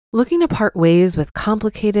Looking to part ways with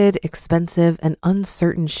complicated, expensive, and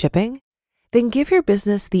uncertain shipping? Then give your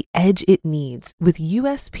business the edge it needs with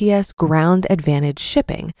USPS Ground Advantage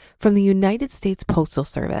shipping from the United States Postal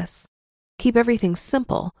Service. Keep everything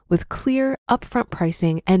simple with clear, upfront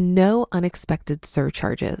pricing and no unexpected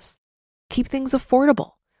surcharges. Keep things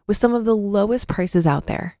affordable with some of the lowest prices out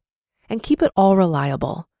there. And keep it all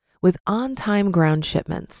reliable with on-time ground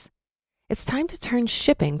shipments. It's time to turn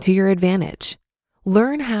shipping to your advantage.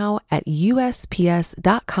 Learn how at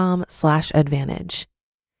USPS.com/advantage.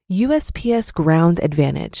 USPS Ground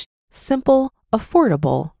Advantage. Simple,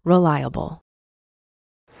 affordable, reliable.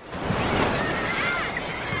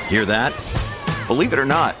 Hear that? Believe it or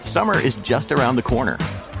not, summer is just around the corner.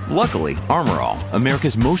 Luckily, Armor All,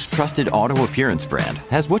 America's most trusted auto appearance brand,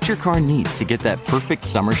 has what your car needs to get that perfect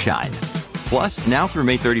summer shine. Plus, now through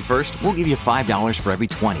May 31st, we'll give you $5 for every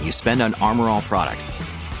 $20 you spend on Armor All products.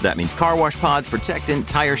 That means car wash pods, protectant,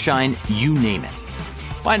 tire shine, you name it.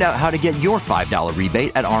 Find out how to get your $5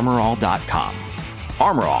 rebate at armorall.com.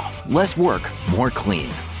 Armor All, less work, more clean.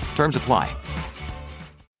 Terms apply.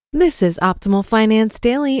 This is Optimal Finance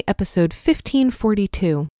Daily, episode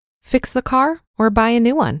 1542. Fix the car or buy a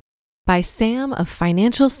new one? By Sam of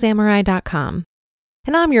FinancialSamurai.com.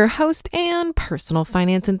 And I'm your host and personal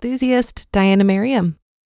finance enthusiast, Diana Merriam.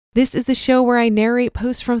 This is the show where I narrate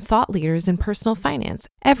posts from thought leaders in personal finance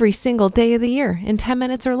every single day of the year in 10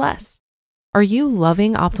 minutes or less. Are you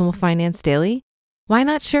loving Optimal Finance Daily? Why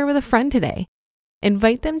not share with a friend today?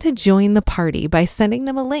 Invite them to join the party by sending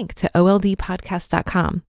them a link to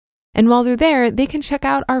oldpodcast.com. And while they're there, they can check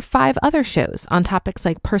out our 5 other shows on topics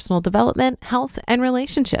like personal development, health, and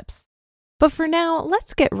relationships. But for now,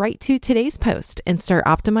 let's get right to today's post and start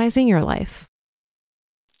optimizing your life.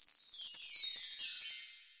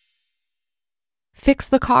 Fix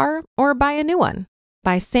the car or buy a new one?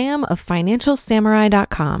 By Sam of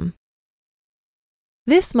FinancialSamurai.com.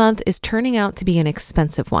 This month is turning out to be an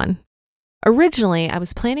expensive one. Originally, I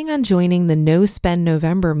was planning on joining the No Spend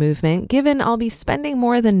November movement, given I'll be spending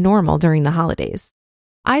more than normal during the holidays.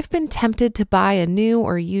 I've been tempted to buy a new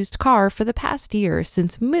or used car for the past year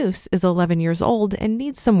since Moose is 11 years old and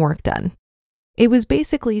needs some work done. It was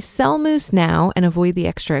basically sell Moose now and avoid the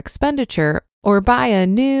extra expenditure, or buy a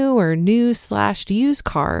new or new/used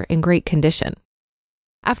car in great condition.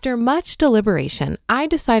 After much deliberation, I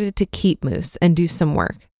decided to keep Moose and do some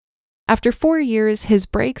work. After 4 years, his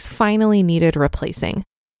brakes finally needed replacing.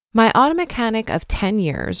 My auto mechanic of 10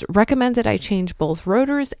 years recommended I change both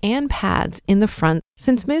rotors and pads in the front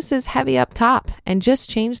since Moose is heavy up top, and just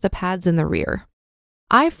change the pads in the rear.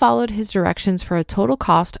 I followed his directions for a total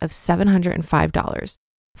cost of $705,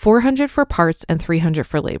 $400 for parts and $300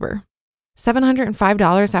 for labor.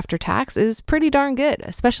 $705 after tax is pretty darn good,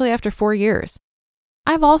 especially after 4 years.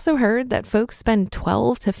 I've also heard that folks spend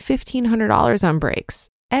 $1,200 to $1,500 on brakes.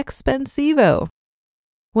 Expensivo.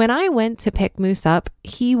 When I went to pick Moose up,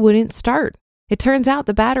 he wouldn't start. It turns out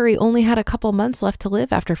the battery only had a couple months left to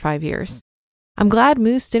live after 5 years. I'm glad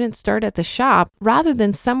Moose didn't start at the shop rather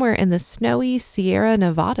than somewhere in the snowy Sierra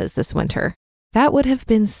Nevadas this winter. That would have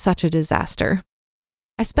been such a disaster.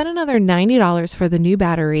 I spent another $90 for the new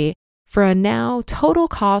battery for a now total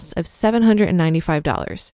cost of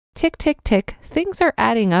 $795. Tick, tick, tick, things are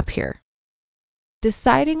adding up here.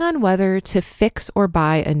 Deciding on whether to fix or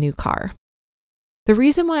buy a new car. The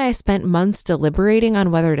reason why I spent months deliberating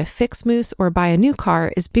on whether to fix Moose or buy a new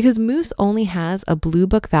car is because Moose only has a Blue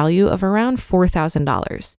Book value of around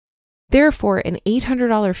 $4,000. Therefore, an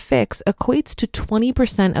 $800 fix equates to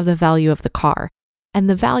 20% of the value of the car, and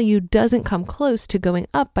the value doesn't come close to going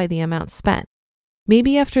up by the amount spent.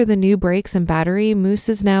 Maybe after the new brakes and battery, Moose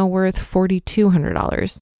is now worth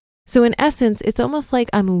 $4,200. So in essence, it's almost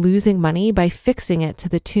like I'm losing money by fixing it to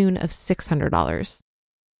the tune of $600.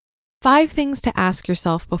 5 things to ask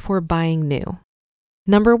yourself before buying new.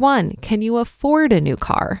 Number 1, can you afford a new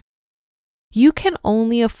car? You can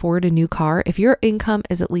only afford a new car if your income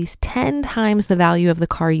is at least 10 times the value of the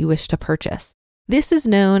car you wish to purchase. This is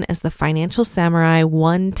known as the Financial Samurai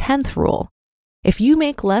 1/10 rule. If you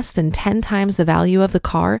make less than 10 times the value of the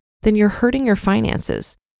car, then you're hurting your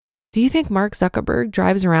finances. Do you think Mark Zuckerberg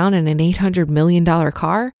drives around in an $800 million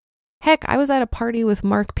car? Heck, I was at a party with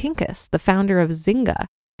Mark Pincus, the founder of Zynga,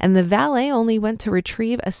 and the valet only went to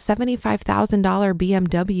retrieve a $75,000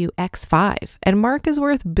 BMW X5, and Mark is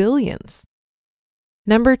worth billions.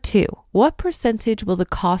 Number 2, what percentage will the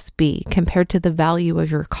cost be compared to the value of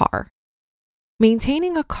your car?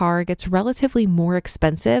 Maintaining a car gets relatively more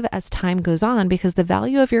expensive as time goes on because the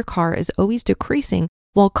value of your car is always decreasing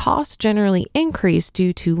while costs generally increase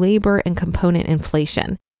due to labor and component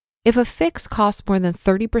inflation. If a fix costs more than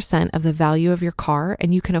 30% of the value of your car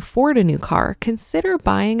and you can afford a new car, consider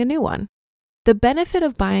buying a new one. The benefit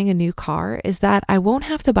of buying a new car is that I won't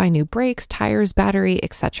have to buy new brakes, tires, battery,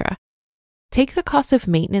 etc. Take the cost of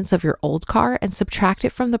maintenance of your old car and subtract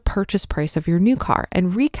it from the purchase price of your new car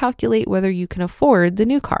and recalculate whether you can afford the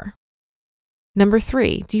new car. Number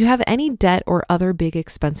 3, do you have any debt or other big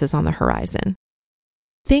expenses on the horizon?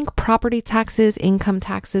 Think property taxes, income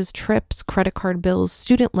taxes, trips, credit card bills,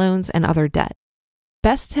 student loans, and other debt.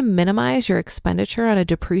 Best to minimize your expenditure on a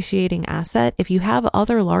depreciating asset if you have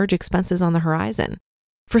other large expenses on the horizon.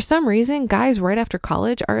 For some reason, guys right after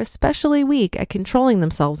college are especially weak at controlling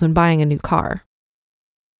themselves when buying a new car.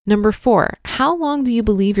 Number 4, how long do you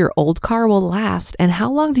believe your old car will last and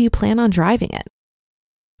how long do you plan on driving it?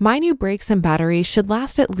 My new brakes and batteries should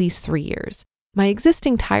last at least 3 years. My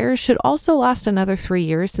existing tires should also last another 3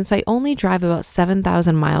 years since I only drive about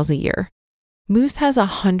 7,000 miles a year. Moose has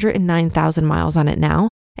 109,000 miles on it now,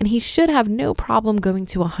 and he should have no problem going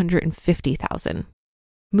to 150,000.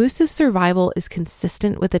 Moose's survival is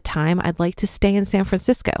consistent with the time I'd like to stay in San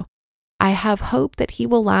Francisco. I have hope that he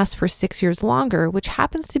will last for 6 years longer, which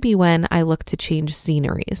happens to be when I look to change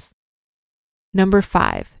sceneries. Number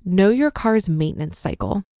 5, know your car's maintenance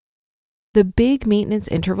cycle. The big maintenance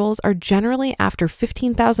intervals are generally after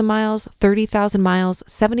 15,000 miles, 30,000 miles,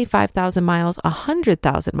 75,000 miles,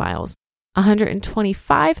 100,000 miles,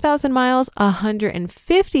 125,000 miles,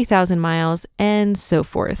 150,000 miles, and so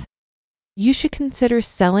forth. You should consider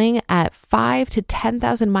selling at 5,000 to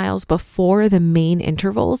 10,000 miles before the main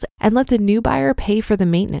intervals and let the new buyer pay for the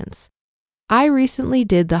maintenance. I recently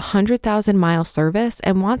did the 100,000 mile service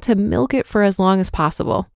and want to milk it for as long as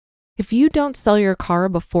possible. If you don't sell your car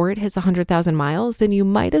before it hits 100,000 miles, then you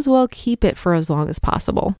might as well keep it for as long as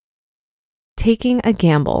possible. Taking a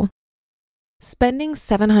gamble. Spending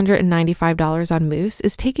 $795 on Moose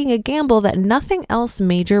is taking a gamble that nothing else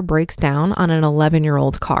major breaks down on an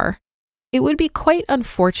 11-year-old car. It would be quite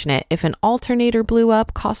unfortunate if an alternator blew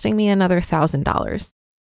up, costing me another $1,000.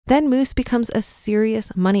 Then Moose becomes a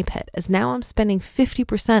serious money pit, as now I'm spending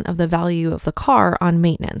 50% of the value of the car on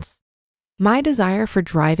maintenance. My desire for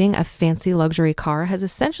driving a fancy luxury car has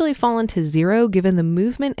essentially fallen to zero given the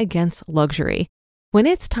movement against luxury. When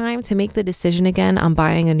it's time to make the decision again on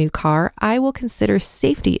buying a new car, I will consider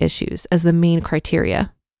safety issues as the main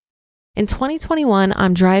criteria. In 2021,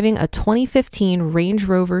 I'm driving a 2015 Range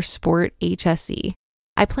Rover Sport HSE.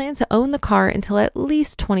 I plan to own the car until at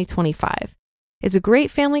least 2025. It's a great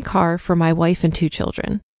family car for my wife and 2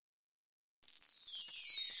 children.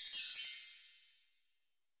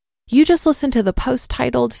 You just listened to the post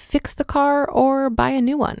titled Fix the Car or Buy a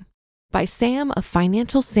New One by Sam of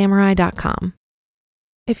FinancialSamurai.com.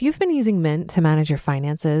 If you've been using Mint to manage your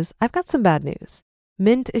finances, I've got some bad news.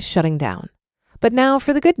 Mint is shutting down. But now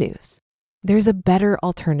for the good news. There's a better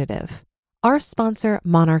alternative. Our sponsor,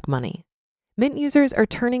 Monarch Money. Mint users are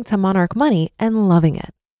turning to Monarch Money and loving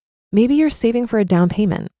it. Maybe you're saving for a down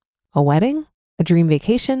payment, a wedding, a dream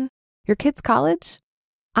vacation, your kid's college.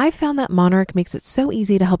 I've found that Monarch makes it so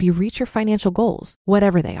easy to help you reach your financial goals,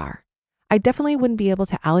 whatever they are. I definitely wouldn't be able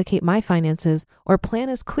to allocate my finances or plan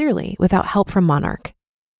as clearly without help from Monarch.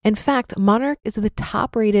 In fact, Monarch is the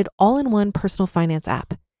top-rated all-in-one personal finance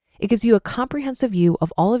app. It gives you a comprehensive view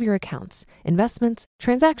of all of your accounts, investments,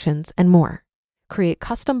 transactions, and more. Create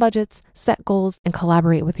custom budgets, set goals, and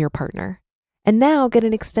collaborate with your partner. And now get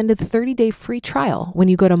an extended 30-day free trial when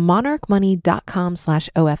you go to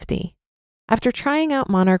monarchmoney.com/OFD. After trying out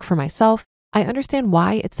Monarch for myself, I understand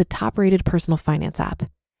why it's the top-rated personal finance app.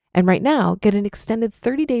 And right now, get an extended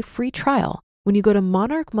 30-day free trial when you go to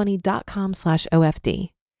monarchmoney.com/OFD.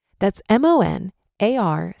 That's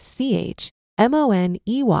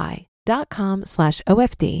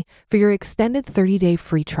monarchmoney.com/OFD for your extended 30-day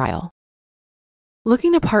free trial.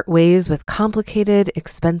 Looking to part ways with complicated,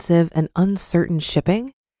 expensive, and uncertain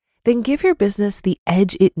shipping? Then give your business the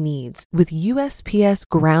edge it needs with USPS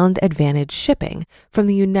Ground Advantage shipping from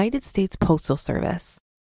the United States Postal Service.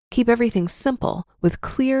 Keep everything simple with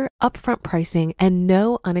clear, upfront pricing and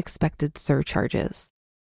no unexpected surcharges.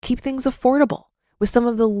 Keep things affordable with some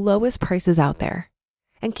of the lowest prices out there.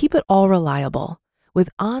 And keep it all reliable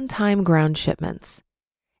with on-time ground shipments.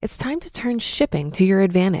 It's time to turn shipping to your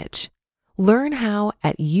advantage. Learn how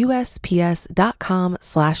at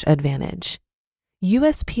USPS.com/advantage.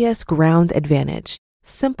 USPS Ground Advantage.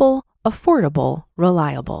 Simple, affordable,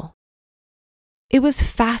 reliable. It was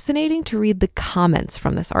fascinating to read the comments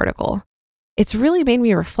from this article. It's really made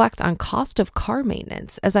me reflect on cost of car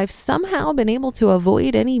maintenance as I've somehow been able to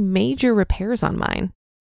avoid any major repairs on mine.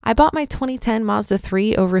 I bought my 2010 Mazda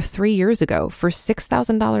 3 over 3 years ago for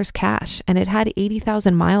 $6,000 cash, and it had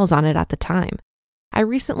 80,000 miles on it at the time. I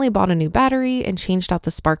recently bought a new battery and changed out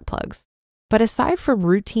the spark plugs. But aside from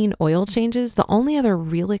routine oil changes, the only other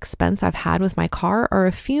real expense I've had with my car are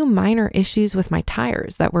a few minor issues with my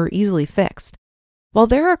tires that were easily fixed. While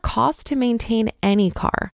there are costs to maintain any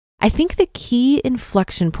car, I think the key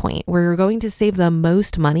inflection point where you're going to save the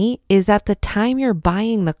most money is at the time you're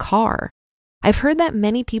buying the car. I've heard that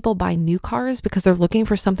many people buy new cars because they're looking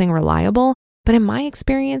for something reliable, but in my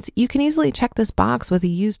experience, you can easily check this box with a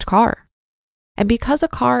used car. And because a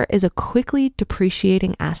car is a quickly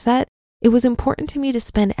depreciating asset, it was important to me to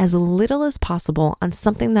spend as little as possible on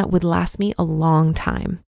something that would last me a long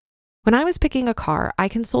time. When I was picking a car, I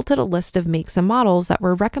consulted a list of makes and models that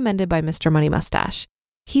were recommended by Mr. Money Mustache.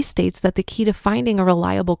 He states that the key to finding a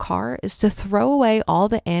reliable car is to throw away all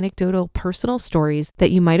the anecdotal personal stories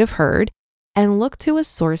that you might have heard and look to a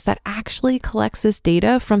source that actually collects this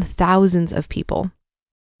data from thousands of people.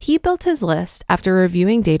 He built his list after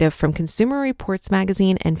reviewing data from Consumer Reports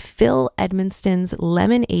magazine and Phil Edmonston's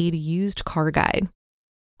Lemonade used car guide.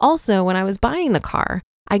 Also, when I was buying the car,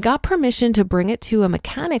 I got permission to bring it to a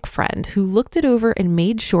mechanic friend who looked it over and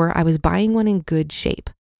made sure I was buying one in good shape.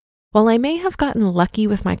 While I may have gotten lucky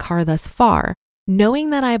with my car thus far, knowing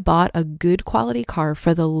that I bought a good quality car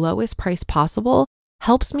for the lowest price possible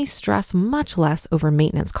helps me stress much less over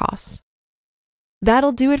maintenance costs.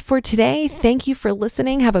 That'll do it for today. Thank you for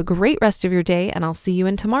listening. Have a great rest of your day, and I'll see you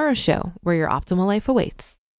in tomorrow's show where your optimal life awaits.